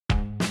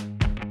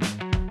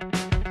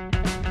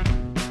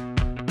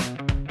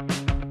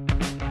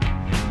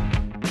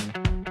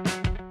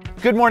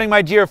Good morning,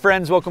 my dear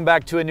friends. Welcome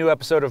back to a new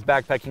episode of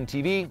Backpacking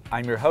TV.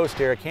 I'm your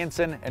host, Eric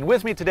Hansen, and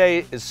with me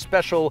today is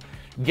special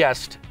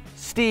guest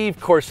Steve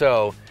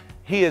Corso.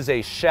 He is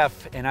a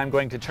chef, and I'm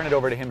going to turn it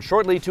over to him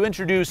shortly to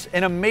introduce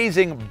an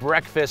amazing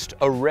breakfast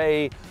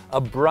array, a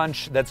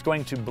brunch that's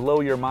going to blow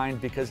your mind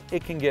because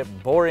it can get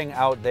boring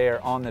out there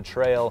on the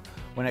trail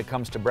when it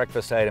comes to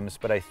breakfast items,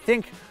 but I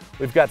think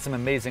we've got some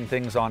amazing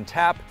things on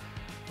tap.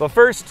 But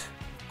first,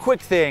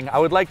 quick thing, I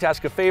would like to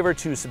ask a favor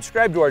to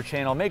subscribe to our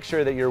channel. Make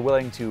sure that you're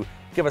willing to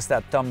give us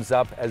that thumbs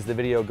up as the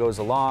video goes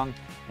along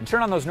and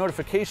turn on those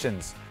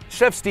notifications.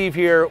 Chef Steve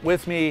here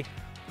with me,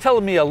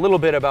 telling me a little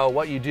bit about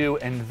what you do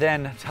and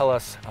then tell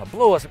us,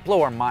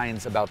 blow our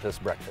minds about this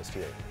breakfast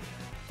here.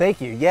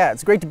 Thank you. Yeah,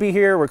 it's great to be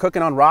here. We're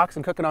cooking on rocks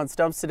and cooking on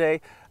stumps today.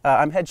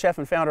 I'm head chef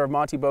and founder of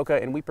Monte Boca,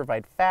 and we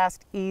provide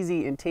fast,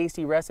 easy, and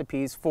tasty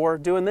recipes for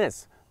doing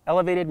this,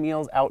 elevated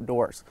meals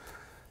outdoors.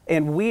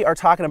 And we are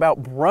talking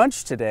about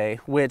brunch today,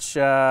 which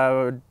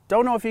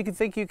don't know if you can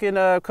think you can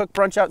cook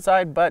brunch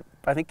outside, but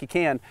I think you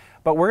can.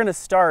 But we're gonna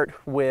start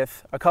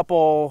with a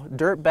couple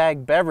dirt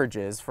bag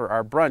beverages for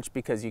our brunch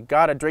because you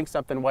gotta drink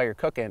something while you're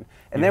cooking.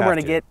 And then we're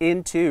gonna get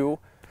into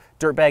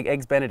dirt bag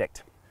Eggs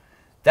Benedict.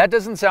 That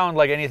doesn't sound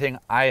like anything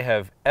I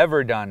have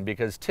ever done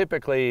because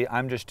typically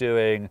I'm just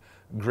doing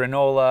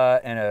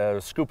granola and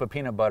a scoop of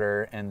peanut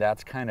butter and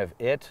that's kind of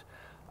it.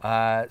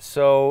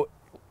 So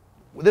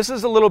this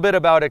is a little bit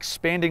about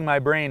expanding my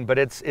brain, but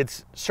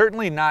it's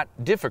certainly not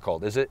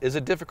difficult. Is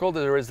it difficult,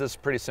 or is this a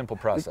pretty simple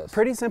process?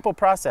 Pretty simple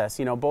process.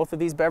 You know, both of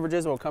these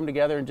beverages will come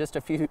together in just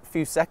a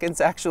few seconds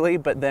actually,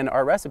 but then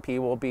our recipe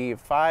will be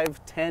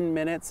 5-10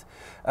 minutes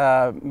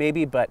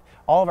maybe, but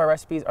all of our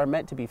recipes are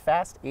meant to be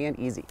fast and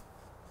easy.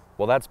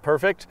 Well, that's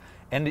perfect.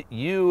 And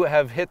you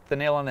have hit the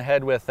nail on the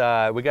head with,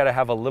 we got to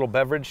have a little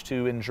beverage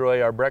to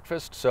enjoy our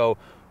breakfast. So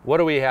what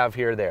do we have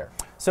here there?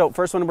 So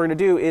first one we're going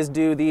to do is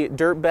do the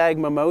dirt bag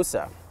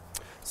mimosa.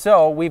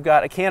 So we've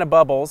got a can of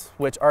bubbles,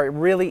 which are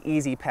really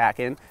easy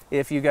packing.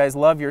 If you guys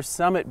love your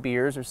Summit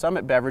beers or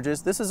Summit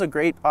beverages, this is a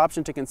great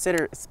option to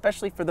consider,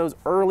 especially for those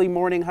early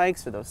morning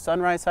hikes or those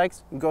sunrise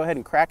hikes. You can go ahead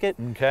and crack it.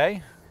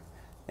 Okay.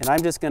 And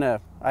I'm just gonna,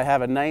 I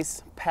have a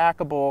nice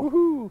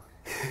packable,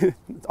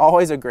 it's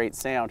always a great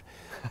sound.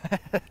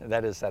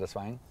 That is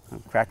satisfying. I'll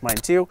crack mine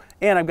too.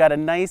 And I've got a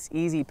nice,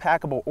 easy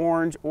packable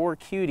orange or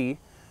cutie.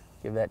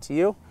 Give that to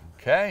you.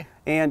 Okay.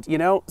 And you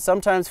know,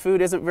 sometimes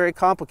food isn't very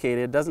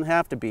complicated. It doesn't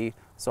have to be.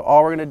 So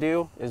all we're gonna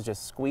do is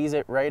just squeeze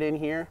it right in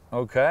here.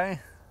 Okay.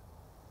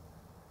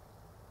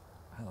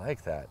 I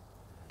like that.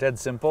 Dead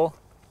simple.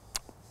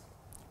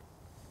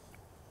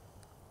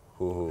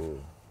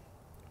 Ooh.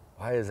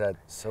 Why is that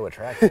so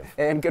attractive?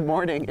 And good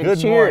morning. Good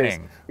and cheers.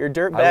 morning. Your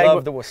dirt bag. I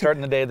love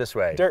starting the day this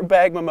way. Dirt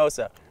bag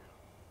mimosa.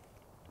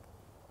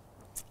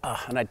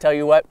 And I tell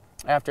you what,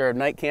 after a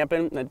night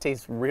camping, that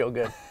tastes real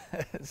good.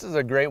 This is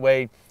a great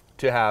way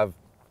to have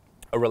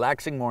a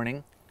relaxing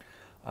morning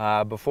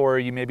before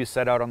you maybe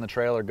set out on the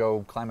trail or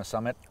go climb a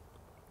summit.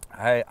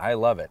 I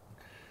love it.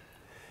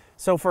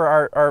 So for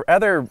our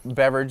other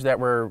beverage that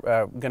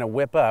we're gonna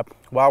whip up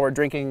while we're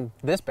drinking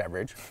this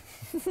beverage,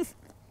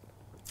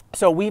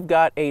 so we've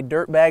got a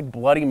dirt bag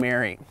Bloody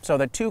Mary. So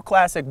the two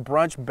classic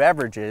brunch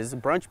beverages,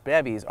 brunch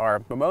bevies,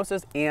 are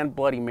mimosas and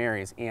Bloody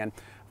Marys, and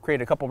I've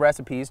created a couple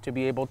recipes to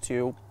be able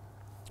to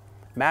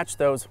match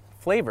those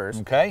flavors.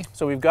 Okay.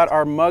 So we've got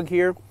our mug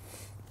here.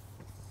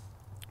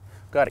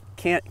 Got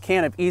a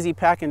can of easy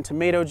packing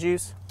tomato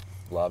juice.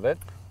 Love it.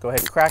 Go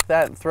ahead and crack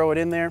that and throw it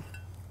in there.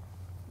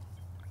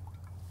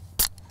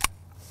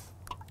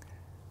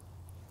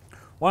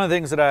 One of the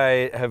things that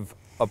I have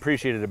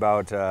appreciated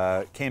about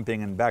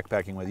camping and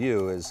backpacking with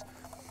you is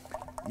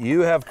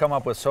you have come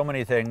up with so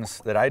many things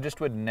that I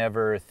just would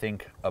never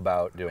think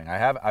about doing.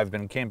 I've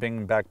been camping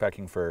and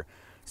backpacking for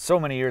so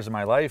many years of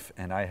my life,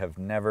 and I have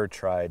never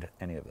tried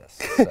any of this.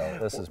 So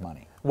this is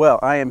money. Well,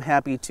 I am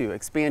happy to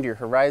expand your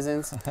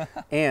horizons,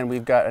 and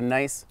we've got a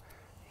nice,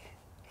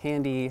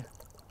 handy...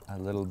 A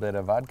little bit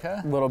of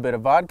vodka? Little bit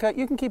of vodka.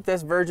 You can keep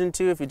this virgin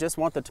too if you just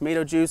want the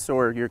tomato juice,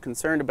 or you're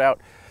concerned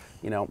about,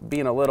 you know, be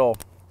a little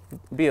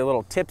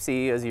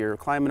tipsy as you're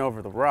climbing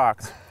over the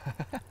rocks.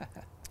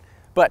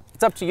 But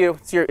it's up to you.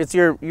 It's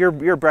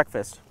your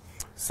breakfast.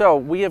 So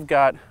we have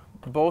got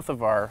both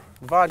of our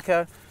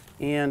vodka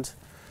and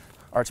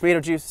our tomato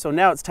juice. So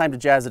now it's time to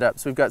jazz it up.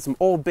 So we've got some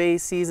Old Bay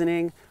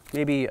seasoning.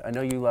 Maybe, I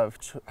know you love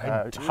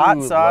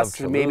hot sauce,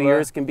 so maybe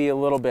yours can be a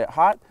little bit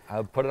hot.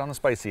 I'll put it on the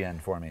spicy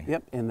end for me.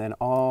 Yep, and then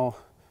I'll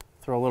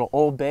throw a little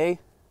Old Bay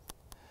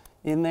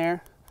in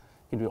there.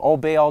 You can do Old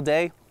Bay all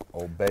day.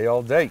 Old Bay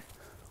all day.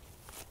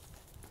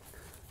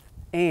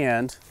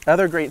 And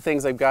other great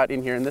things I've got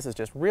in here, and this is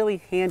just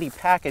really handy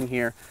packing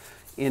here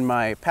in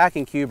my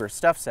packing cube or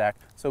stuff sack.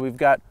 So we've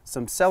got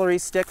some celery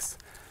sticks.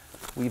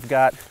 We've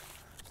got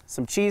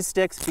some cheese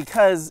sticks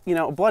because, you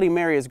know, Bloody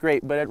Mary is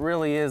great, but it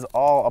really is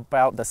all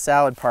about the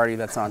salad party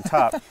that's on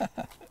top.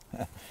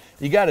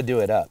 You got to do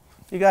it up.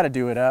 You got to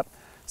do it up.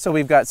 So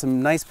we've got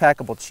some nice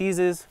packable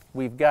cheeses.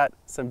 We've got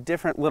some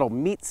different little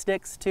meat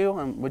sticks too.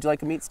 Would you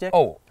like a meat stick?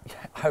 Oh,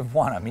 I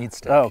want a meat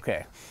stick. Oh,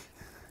 okay.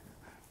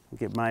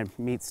 Get my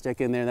meat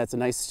stick in there. That's a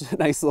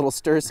nice little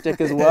stir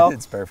stick as well.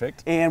 It's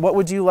perfect. And what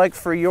would you like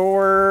for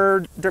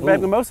your dirtbag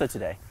mimosa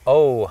today?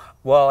 Oh,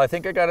 well, I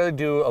think I got to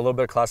do a little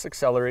bit of classic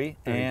celery.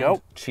 There you and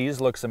go.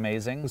 Cheese looks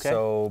amazing. Okay.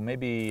 So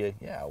maybe,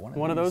 yeah,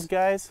 one of those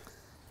guys.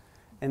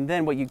 And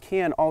then what you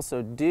can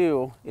also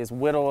do is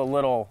whittle a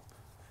little.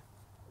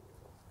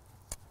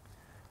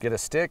 Get a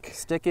stick.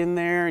 Stick in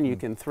there, and you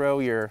can throw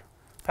your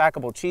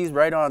packable cheese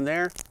right on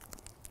there.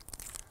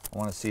 I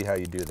want to see how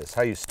you do this,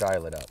 how you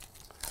style it up.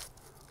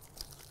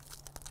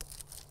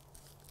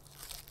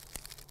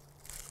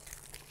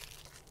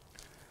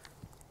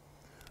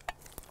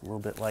 A little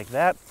bit like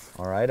that.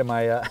 All right, am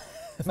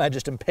I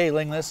just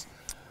impaling this?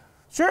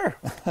 Sure.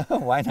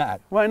 Why not?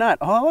 Why not?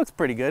 Oh, that looks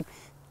pretty good.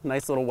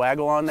 Nice little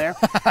waggle on there.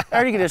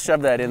 Or you can just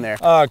shove that in there.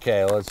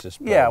 Okay, let's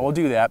just. Yeah, we'll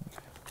do that.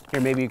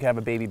 Here, maybe you can have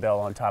a baby bell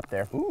on top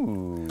there.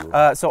 Ooh.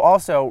 So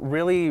also,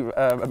 really,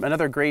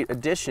 another great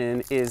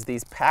addition is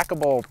these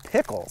packable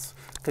pickles,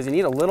 because you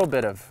need a little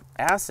bit of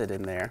acid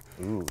in there.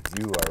 Ooh,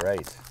 you are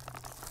right.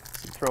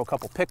 You throw a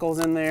couple pickles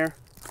in there.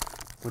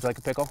 Would you like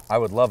a pickle? I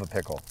would love a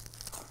pickle.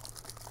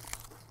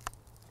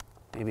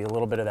 Maybe a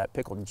little bit of that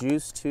pickle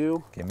juice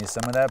too. Give me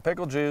some of that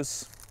pickle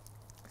juice.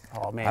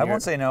 Oh man, I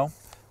won't say no.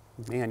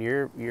 Man,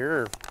 your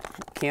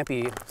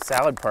campy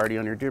salad party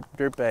on your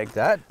dirt bag.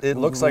 That it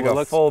looks like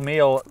a full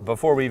meal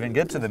before we even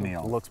get to the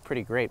meal. Looks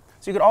pretty great.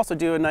 So you could also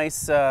do a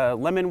nice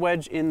lemon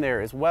wedge in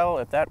there as well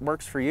if that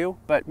works for you.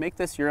 But make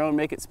this your own.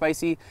 Make it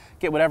spicy.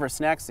 Get whatever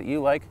snacks that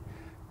you like.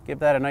 Give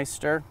that a nice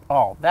stir.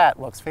 Oh, that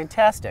looks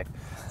fantastic.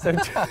 So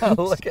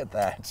look at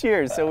that.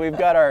 Cheers. So we've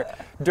got our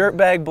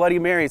dirtbag Bloody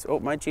Marys. Oh,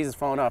 my cheese is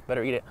falling off.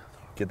 Better eat it.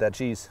 Get that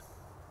cheese.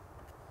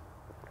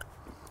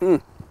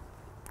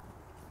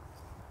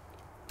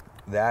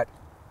 That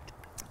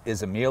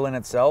is a meal in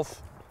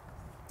itself.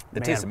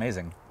 It tastes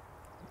amazing.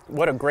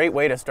 What a great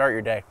way to start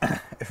your day.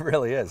 It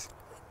really is.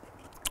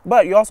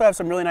 But you also have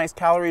some really nice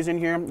calories in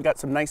here. You got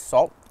some nice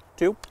salt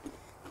too.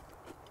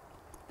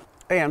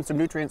 And some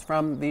nutrients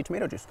from the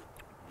tomato juice.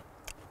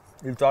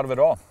 You've thought of it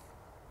all.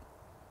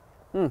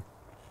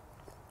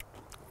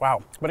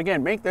 Wow. But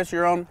again, make this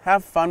your own.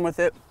 Have fun with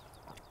it.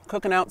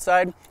 Cooking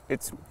outside,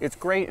 it's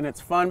great and it's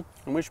fun,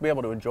 and we should be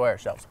able to enjoy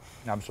ourselves.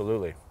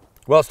 Absolutely.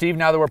 Well, Steve,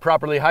 now that we're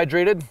properly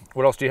hydrated,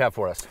 what else do you have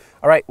for us?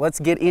 All right,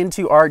 let's get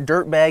into our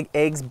dirtbag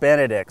Eggs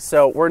Benedict.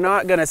 So we're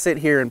not gonna sit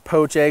here and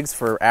poach eggs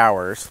for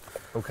hours.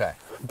 Okay.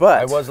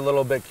 But I was a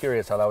little bit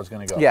curious how that was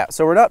gonna go. Yeah,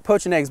 so we're not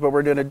poaching eggs, but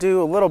we're gonna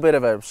do a little bit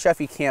of a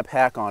chefy camp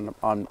hack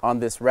on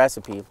this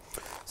recipe.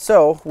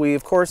 So we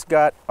of course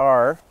got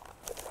our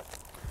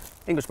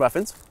English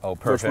muffins, oh,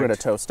 perfect, which we're gonna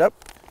toast up.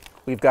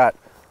 We've got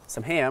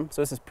some ham,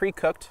 so this is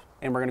pre-cooked,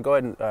 and we're gonna go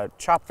ahead and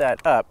chop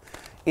that up.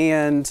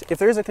 And if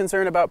there's a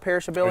concern about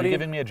perishability... Are you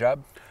giving me a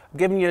job? I'm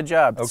giving you a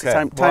job. Okay.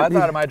 Well, I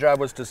thought my job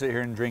was to sit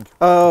here and drink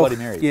Bloody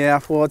Marys. Yeah,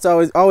 well, it's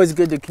always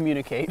good to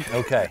communicate.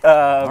 Okay.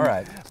 All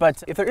right.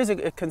 But if there is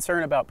a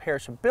concern about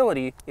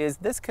perishability, is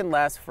this can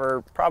last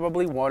for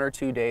probably 1 or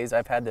 2 days.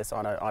 I've had this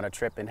on a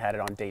trip and had it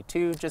on day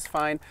 2 just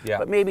fine. Yeah.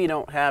 But maybe you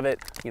don't have it,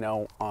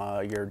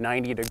 your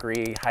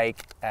 90-degree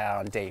hike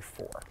on day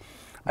 4.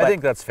 I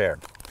think that's fair.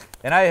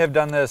 And I have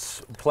done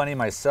this plenty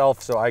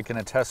myself, so I can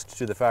attest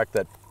to the fact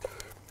that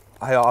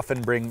I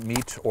often bring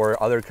meat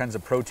or other kinds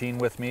of protein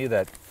with me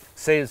that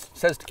says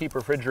to keep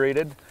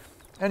refrigerated,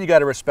 and you got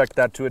to respect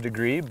that to a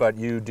degree, but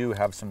you do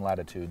have some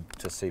latitude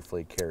to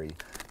safely carry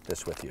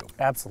this with you.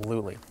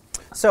 Absolutely.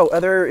 So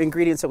other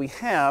ingredients that we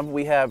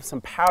have some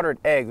powdered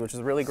eggs, which is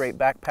a really great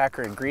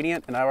backpacker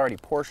ingredient, and I've already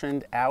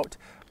portioned out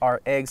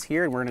our eggs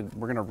here, and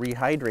we're gonna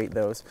rehydrate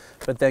those.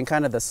 But then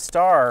kind of the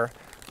star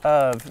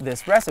of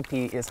this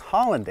recipe is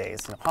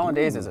hollandaise. Now,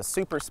 hollandaise is a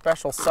super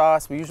special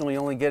sauce. We usually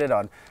only get it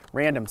on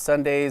random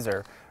Sundays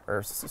or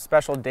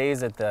special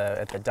days at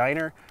the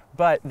diner,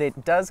 but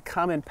it does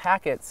come in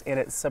packets and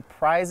it's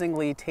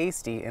surprisingly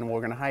tasty, and we're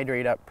gonna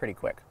hydrate up pretty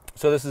quick.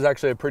 So this is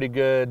actually a pretty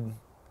good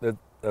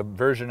a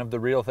version of the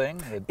real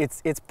thing?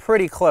 It's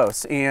pretty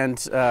close, and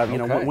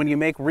Okay. when you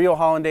make real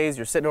hollandaise,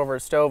 you're sitting over a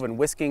stove and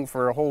whisking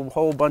for a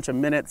whole bunch of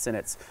minutes, and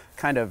it's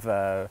kind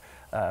of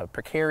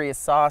precarious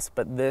sauce,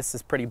 but this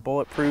is pretty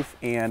bulletproof,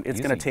 and it's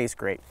gonna taste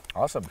great.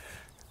 Awesome.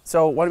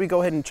 So why don't we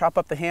go ahead and chop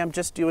up the ham,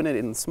 just doing it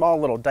in small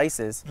little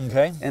dices.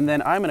 Okay. And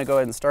then I'm gonna go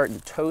ahead and start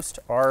and toast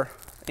our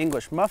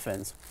English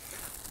muffins.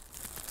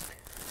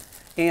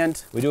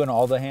 And We doing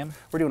all the ham?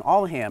 we're doing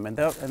all the ham, and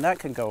that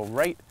can go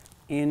right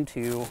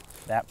into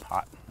that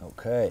pot.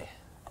 Okay.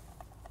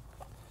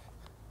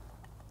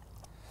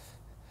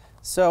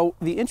 So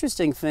the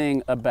interesting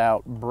thing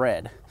about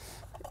bread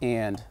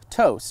and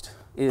toast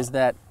is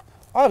that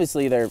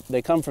obviously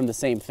they come from the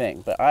same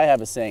thing, but I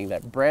have a saying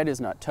that bread is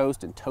not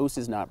toast and toast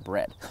is not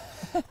bread.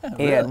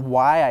 Really? And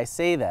why I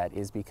say that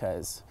is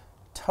because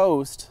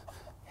toast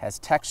has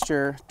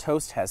texture,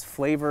 toast has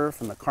flavor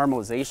from the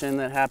caramelization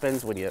that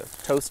happens when you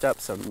toast up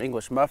some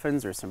English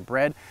muffins or some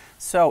bread.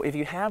 So if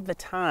you have the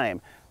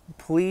time,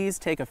 please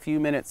take a few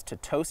minutes to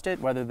toast it,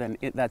 whether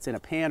that's in a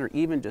pan or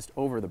even just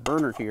over the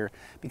burner here,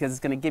 because it's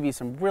going to give you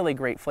some really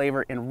great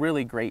flavor and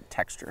really great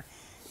texture.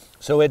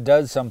 So it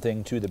does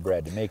something to the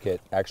bread to make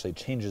it actually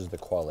changes the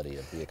quality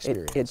of the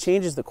experience. It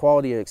changes the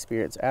quality of the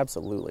experience,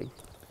 absolutely.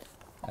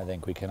 I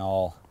think we can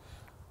all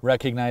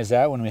recognize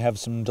that when we have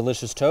some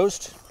delicious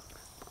toast.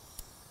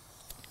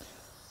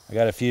 I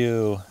got a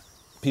few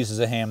pieces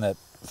of ham that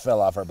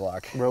fell off our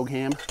block. Rogue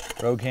ham.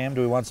 Rogue ham.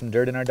 Do we want some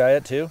dirt in our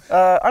diet too?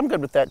 I'm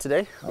good with that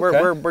today. Okay.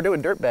 We're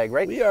doing dirt bag,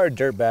 right? We are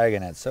dirt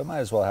bagging it, so might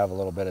as well have a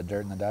little bit of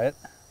dirt in the diet.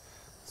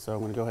 So I'm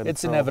going to go ahead and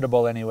It's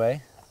inevitable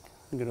anyway.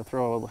 I'm going to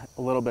throw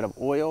a little bit of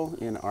oil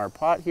in our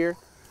pot here.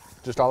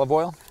 Just olive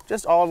oil?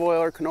 Just olive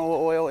oil or canola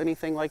oil,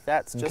 anything like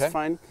that's just Okay.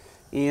 fine.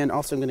 And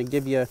also I'm going to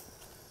give you,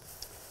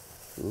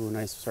 ooh,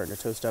 nice, starting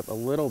to toast up, a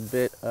little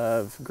bit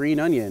of green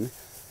onion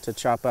to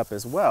chop up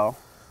as well.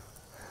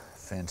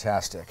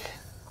 Fantastic.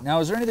 Now,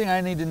 is there anything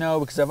I need to know?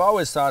 Because I've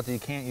always thought that you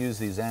can't use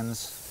these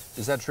ends.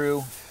 Is that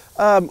true?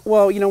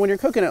 Well, you know, when you're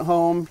cooking at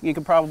home, you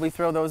can probably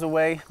throw those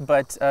away,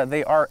 but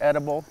they are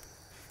edible.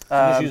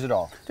 Just use it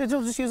all.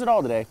 We'll just use it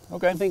all today.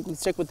 Okay. I think we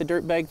stick with the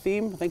dirt bag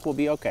theme. I think we'll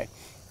be okay.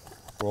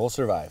 We'll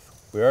survive.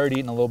 We're already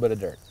eating a little bit of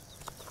dirt.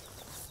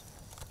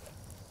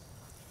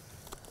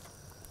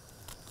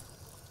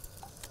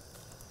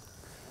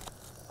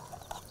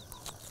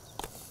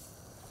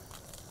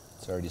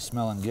 It's already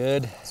smelling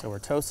good. So we're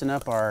toasting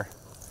up our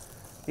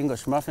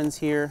English muffins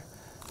here.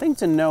 Thing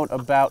to note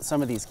about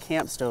some of these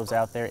camp stoves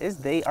out there is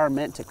they are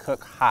meant to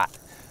cook hot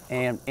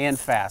and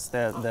fast.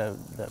 The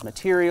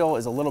material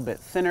is a little bit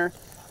thinner.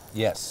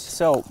 Yes.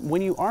 So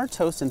when you are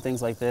toasting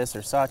things like this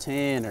or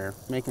sauteing or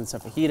making some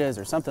fajitas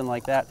or something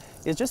like that,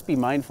 is just be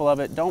mindful of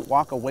it. Don't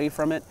walk away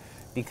from it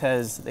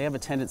because they have a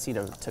tendency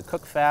to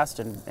cook fast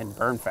and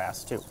burn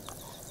fast too.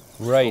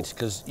 Right,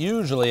 because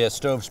usually a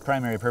stove's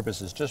primary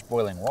purpose is just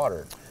boiling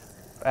water.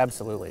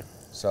 Absolutely.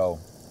 So,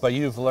 but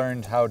you've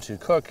learned how to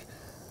cook.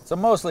 So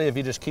mostly if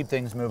you just keep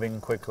things moving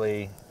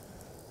quickly,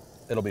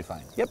 it'll be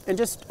fine. Yep, and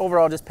just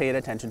overall just pay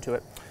attention to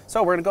it.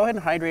 So we're gonna go ahead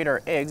and hydrate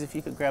our eggs, if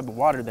you could grab the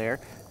water there.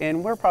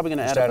 And we're probably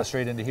gonna Just add it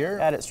straight into here?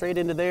 Add it straight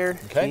into there.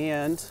 Okay.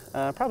 And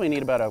probably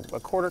need about a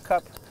quarter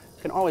cup.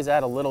 You can always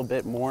add a little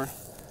bit more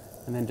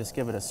and then just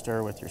give it a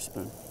stir with your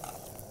spoon.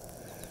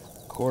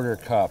 Quarter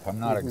cup, I'm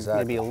not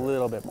exactly. Maybe a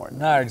little bit more.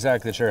 Not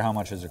exactly sure how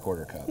much is a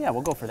quarter cup. Yeah,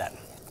 we'll go for that.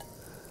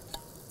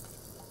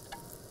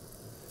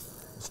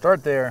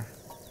 Start there,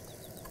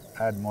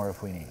 add more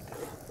if we need.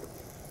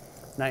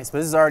 Nice, but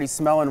this is already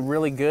smelling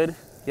really good.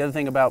 The other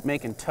thing about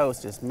making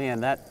toast is, man,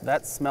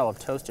 that smell of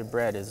toasted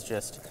bread is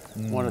just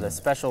one of the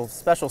special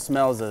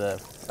smells of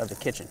the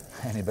kitchen.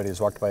 Anybody who's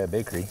walked by a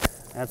bakery.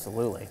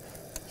 Absolutely.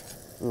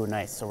 Ooh,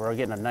 nice. So we're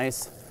getting a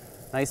nice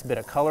bit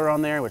of color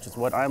on there, which is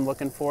what I'm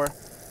looking for.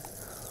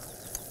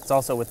 It's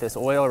also with this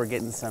oil, we're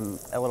getting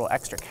a little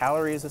extra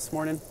calories this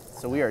morning.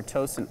 So we are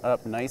toasting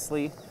up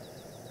nicely.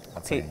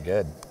 That's looking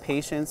good.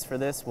 Patience for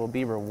this will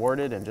be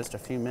rewarded in just a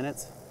few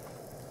minutes.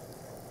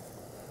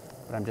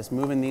 But I'm just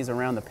moving these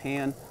around the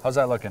pan. How's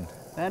that looking?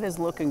 That is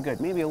looking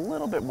good. Maybe a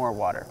little bit more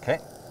water. Okay.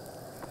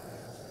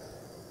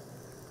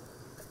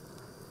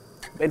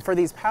 And for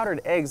these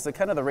powdered eggs, the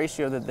kind of the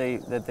ratio that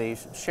they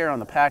share on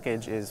the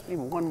package is maybe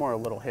one more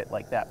little hit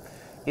like that.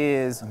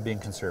 Is I'm being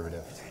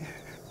conservative.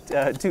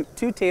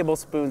 2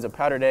 tablespoons of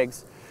powdered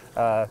eggs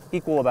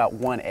equal about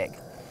 1 egg.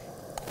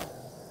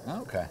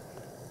 Okay,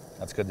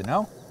 that's good to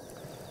know.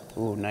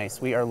 Ooh, nice.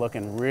 We are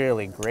looking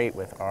really great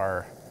with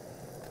our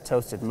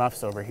toasted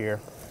muffs over here.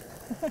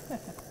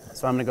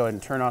 So I'm gonna go ahead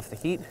and turn off the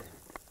heat.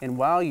 And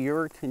while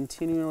you're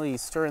continually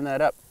stirring that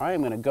up, I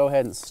am gonna go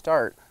ahead and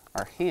start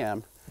our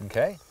ham.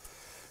 Okay.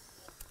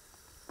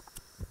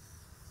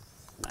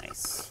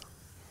 Nice.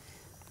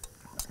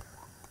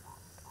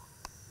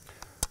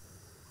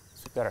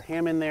 So we've got our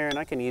ham in there, and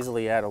I can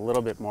easily add a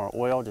little bit more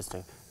oil just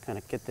to kind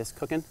of get this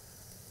cooking.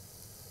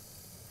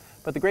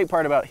 But the great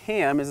part about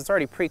ham is it's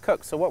already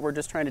pre-cooked, so what we're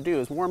just trying to do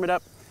is warm it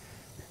up,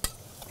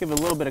 give it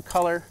a little bit of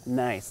color.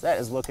 Nice, that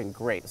is looking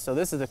great. So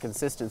this is the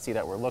consistency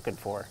that we're looking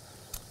for.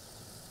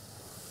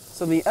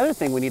 So the other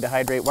thing we need to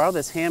hydrate while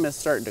this ham is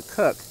starting to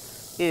cook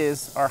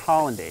is our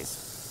hollandaise.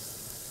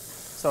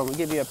 So I'm gonna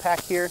give you a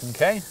pack here.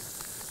 Okay.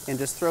 And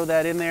just throw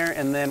that in there,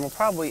 and then we'll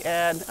probably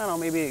add, I don't know,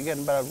 maybe again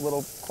about a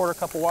little quarter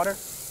cup of water.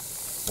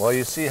 Well,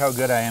 you see how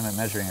good I am at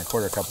measuring a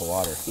quarter cup of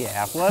water.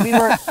 Yeah, well,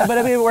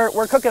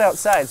 we're cooking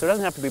outside, so it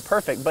doesn't have to be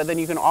perfect, but then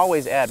you can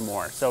always add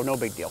more, so no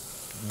big deal.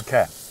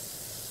 Okay.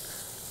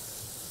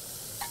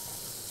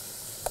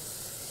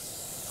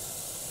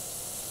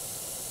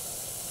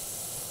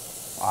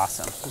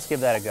 Awesome. Let's give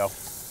that a go.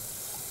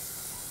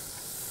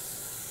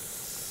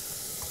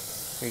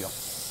 Here you go.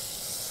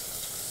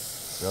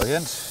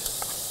 Brilliant.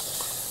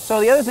 So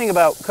the other thing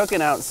about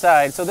cooking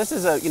outside, so this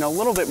is a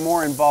little bit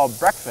more involved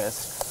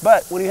breakfast,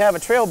 but when you have a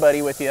trail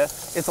buddy with you,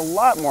 it's a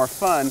lot more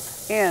fun,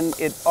 and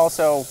it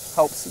also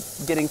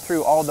helps getting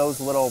through all those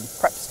little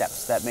prep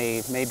steps that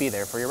may be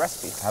there for your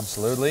recipe.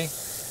 Absolutely.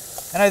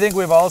 And I think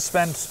we've all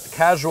spent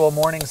casual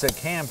mornings at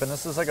camp, and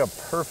this is like a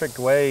perfect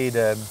way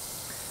to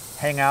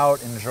hang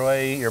out,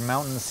 enjoy your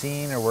mountain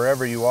scene or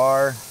wherever you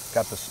are.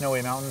 Got the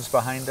snowy mountains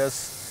behind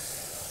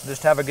us.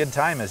 Just have a good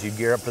time as you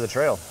gear up for the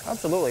trail.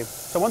 Absolutely.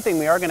 So one thing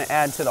we are going to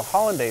add to the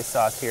hollandaise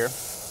sauce here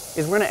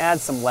is we're gonna add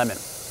some lemon.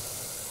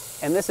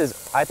 And this is,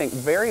 I think,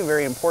 very,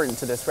 very important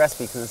to this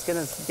recipe because it's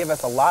gonna give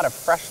us a lot of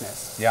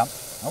freshness. Yeah,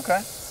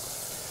 okay.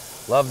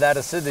 Love that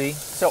acidity.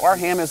 So our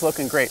ham is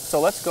looking great. So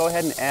let's go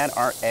ahead and add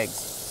our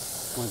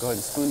eggs. I'm gonna go ahead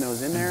and spoon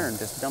those in there and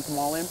just dump them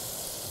all in.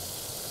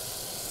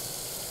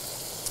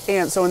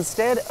 And so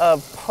instead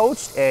of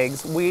poached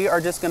eggs, we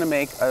are just gonna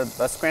make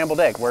a scrambled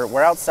egg.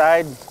 We're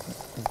outside,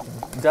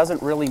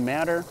 doesn't really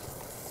matter.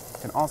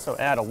 Can also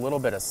add a little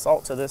bit of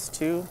salt to this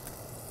too.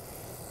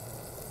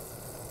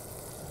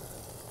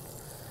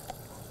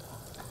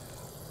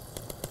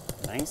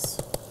 Nice.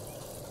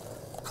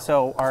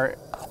 So our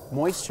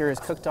moisture is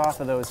cooked off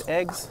of those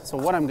eggs. So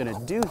what I'm gonna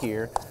do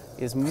here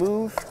is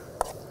move,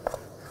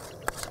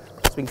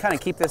 so we can kind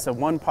of keep this a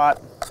one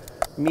pot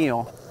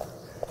meal,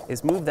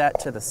 is move that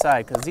to the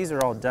side because these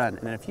are all done.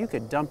 And then if you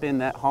could dump in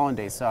that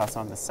hollandaise sauce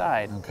on the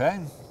side. Okay.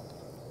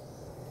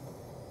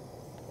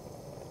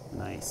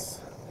 Nice.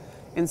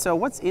 And so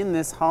what's in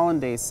this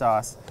hollandaise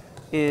sauce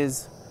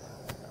is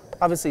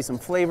obviously some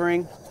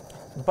flavoring,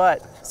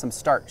 but some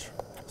starch.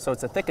 So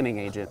it's a thickening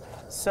agent.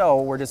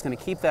 So we're just gonna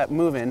keep that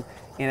moving.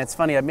 And it's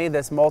funny, I've made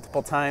this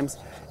multiple times,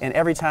 and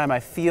every time I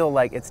feel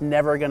like it's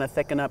never gonna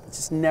thicken up, it's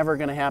just never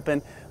gonna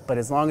happen. But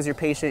as long as you're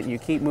patient and you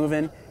keep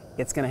moving,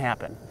 it's gonna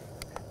happen.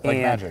 Like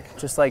magic.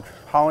 Just like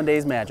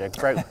hollandaise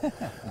magic, right?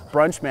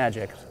 Brunch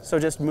magic. So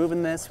just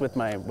moving this with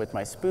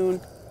my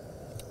spoon.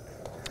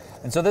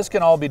 And so this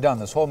can all be done,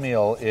 this whole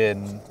meal,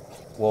 in,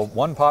 well,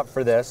 one pot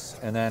for this,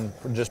 and then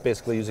just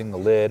basically using the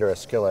lid or a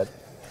skillet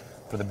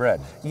for the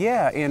bread.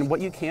 Yeah, and what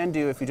you can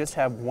do if you just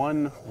have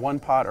one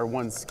pot or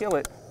one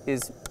skillet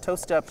is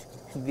toast up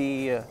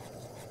the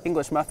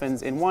English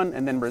muffins in one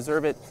and then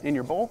reserve it in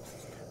your bowl.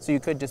 So you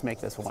could just make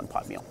this a one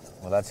pot meal.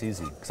 Well, that's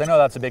easy. Because I know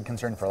that's a big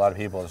concern for a lot of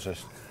people, is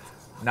just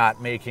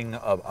not making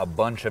a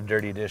bunch of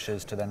dirty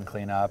dishes to then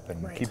clean up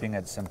and keeping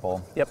it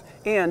simple. Yep,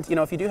 and you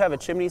know, if you do have a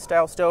chimney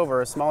style stove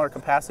or a smaller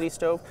capacity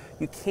stove,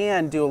 you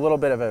can do a little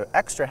bit of an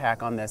extra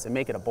hack on this and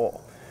make it a bowl.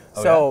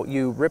 Oh, so yeah?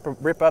 you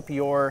rip up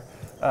your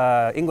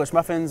English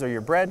muffins or your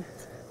bread,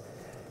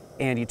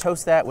 and you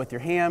toast that with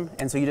your ham,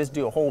 and so you just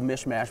do a whole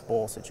mishmash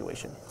bowl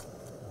situation.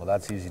 Well,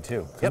 that's easy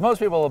too. Because most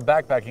people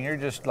backpacking, you're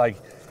just like,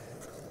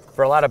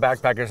 for a lot of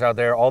backpackers out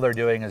there, all they're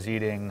doing is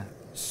eating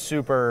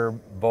super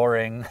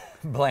boring,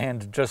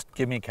 bland, just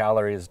give me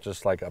calories,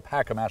 just like a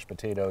pack of mashed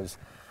potatoes,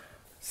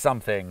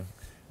 something.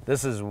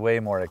 This is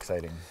way more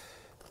exciting.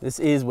 This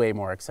is way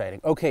more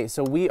exciting. Okay,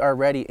 so we are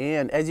ready,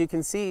 and as you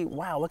can see,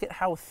 wow, look at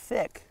how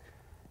thick.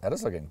 That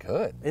is looking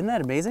good. Isn't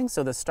that amazing?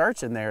 So the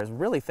starch in there is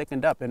really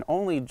thickened up in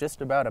only just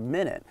about a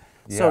minute.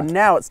 Yeah. So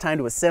now it's time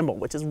to assemble,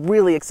 which is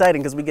really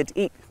exciting because we get to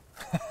eat.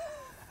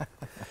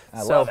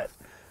 I love it.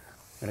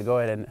 I'm gonna go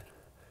ahead and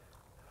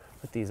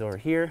put these over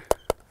here.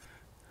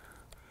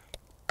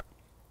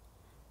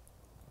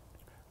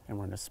 And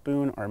we're gonna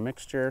spoon our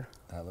mixture.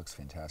 That looks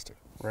fantastic.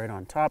 Right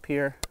on top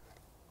here.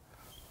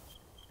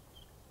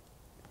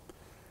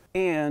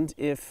 And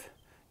if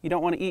you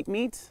don't want to eat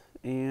meat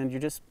and you're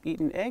just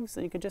eating eggs,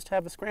 then you could just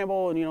have a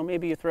scramble, and you know,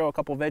 maybe you throw a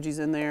couple veggies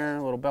in there,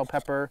 a little bell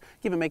pepper.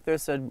 You can make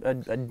this a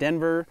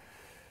Denver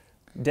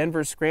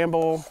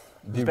scramble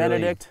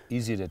Benedict. Really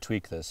easy to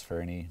tweak this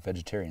for any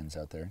vegetarians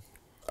out there.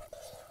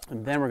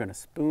 And then we're gonna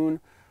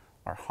spoon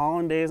our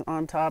hollandaise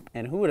on top.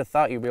 And who would have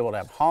thought you'd be able to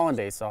have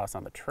hollandaise sauce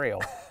on the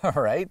trail?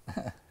 Right?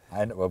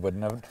 I would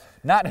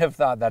not have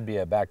thought that'd be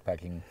a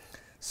backpacking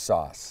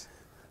sauce.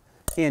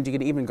 And you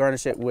can even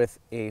garnish it with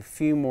a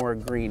few more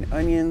green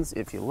onions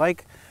if you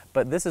like.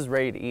 But this is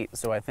ready to eat,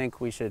 so I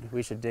think we should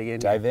dig in.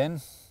 Dive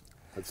in?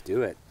 Let's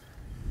do it.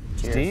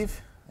 Cheers.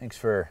 Steve, thanks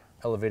for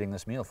elevating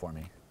this meal for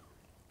me.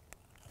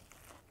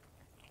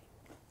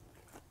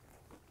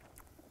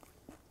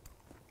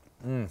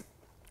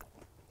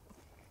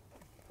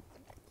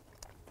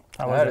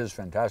 That is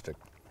fantastic.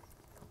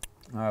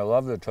 I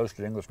love the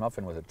toasted English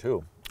muffin with it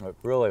too. It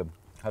really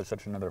has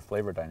such another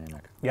flavor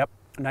dynamic. Yep,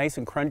 nice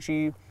and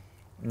crunchy.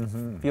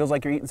 Feels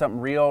like you're eating something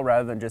real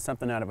rather than just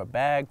something out of a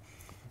bag,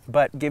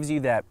 but gives you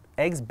that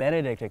Eggs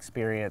Benedict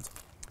experience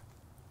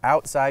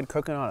outside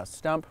cooking on a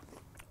stump.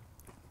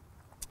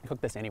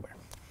 Cook this anywhere.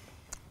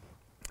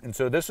 And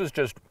so this is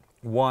just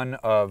one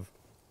of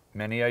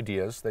many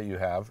ideas that you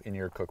have in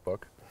your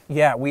cookbook.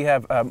 Yeah, we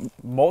have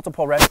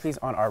multiple recipes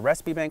on our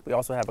recipe bank. We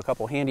also have a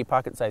couple handy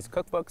pocket-sized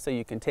cookbooks so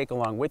you can take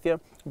along with you.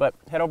 But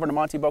head over to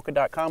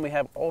montyboca.com. We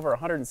have over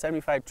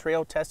 175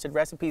 trail-tested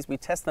recipes. We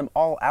test them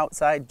all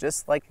outside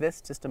just like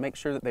this, just to make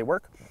sure that they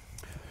work.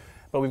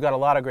 But we've got a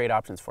lot of great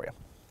options for you.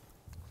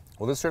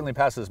 Well, this certainly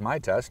passes my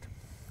test.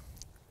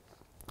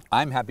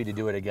 I'm happy to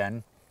do it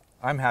again.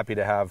 I'm happy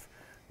to have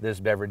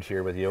this beverage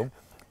here with you.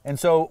 And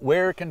so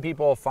where can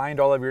people find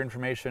all of your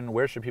information?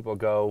 Where should people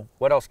go?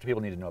 What else do people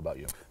need to know about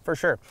you? For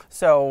sure.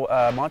 So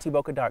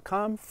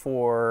montyboca.com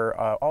for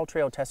all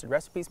trail tested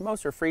recipes.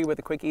 Most are free with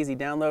a quick, easy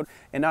download.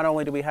 And not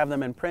only do we have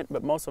them in print,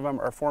 but most of them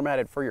are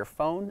formatted for your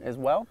phone as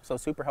well. So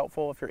super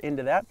helpful if you're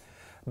into that.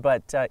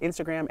 But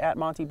Instagram at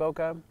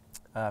montyboca,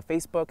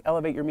 Facebook,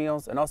 Elevate Your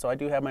Meals. And also I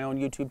do have my own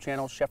YouTube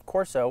channel, Chef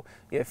Corso,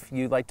 if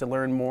you'd like to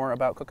learn more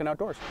about cooking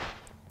outdoors.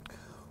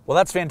 Well,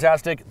 that's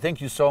fantastic.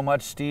 Thank you so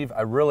much, Steve.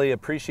 I really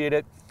appreciate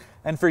it.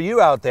 And for you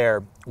out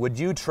there, would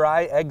you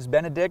try Eggs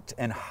Benedict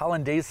and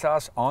Hollandaise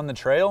sauce on the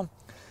trail?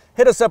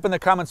 Hit us up in the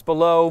comments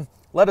below.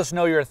 Let us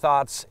know your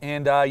thoughts.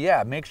 And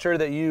yeah, make sure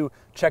that you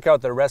check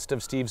out the rest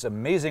of Steve's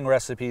amazing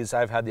recipes.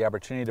 I've had the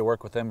opportunity to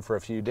work with him for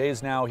a few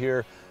days now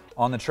here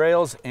on the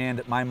trails,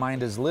 and my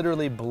mind is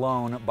literally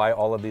blown by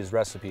all of these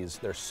recipes.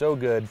 They're so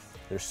good,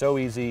 they're so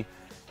easy,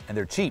 and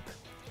they're cheap,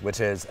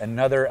 which is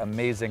another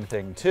amazing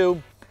thing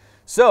too.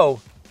 So,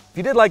 if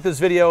you did like this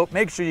video,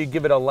 make sure you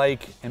give it a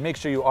like and make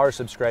sure you are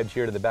subscribed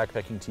here to the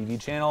Backpacking TV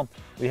channel.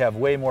 We have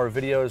way more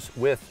videos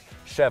with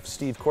Chef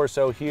Steve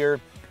Corso here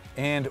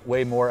and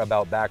way more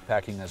about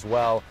backpacking as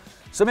well.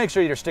 So make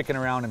sure you're sticking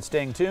around and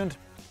staying tuned.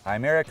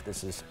 I'm Eric,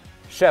 this is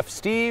Chef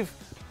Steve.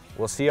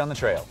 We'll see you on the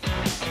trail.